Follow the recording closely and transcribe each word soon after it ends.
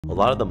A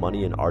lot of the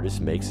money an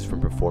artist makes is from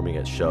performing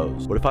at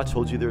shows. What if I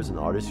told you there was an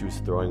artist who's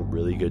throwing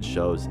really good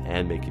shows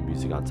and making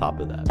music on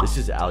top of that? This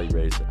is Ali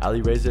Reza.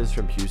 Ali Reza is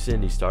from Houston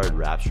and he started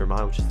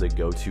Rapturemine, which is the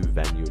go-to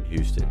venue in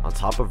Houston. On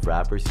top of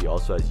rappers, he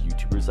also has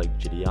YouTubers like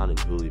Gideon and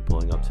Huli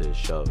pulling up to his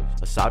shows.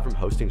 Aside from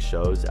hosting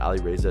shows, Ali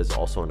Reza is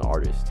also an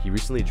artist. He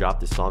recently dropped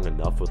the song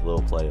Enough with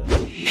Lil Playa.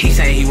 He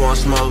say he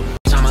wants smoke,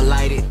 I'ma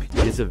light it. He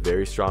has a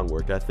very strong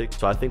work ethic,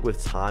 so I think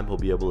with time he'll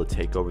be able to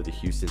take over the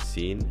Houston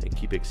scene and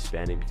keep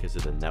expanding because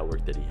of the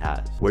network that he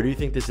has. Where do you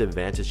think this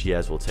advantage he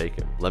has will take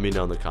him? Let me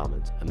know in the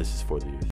comments, and this is For The Youth.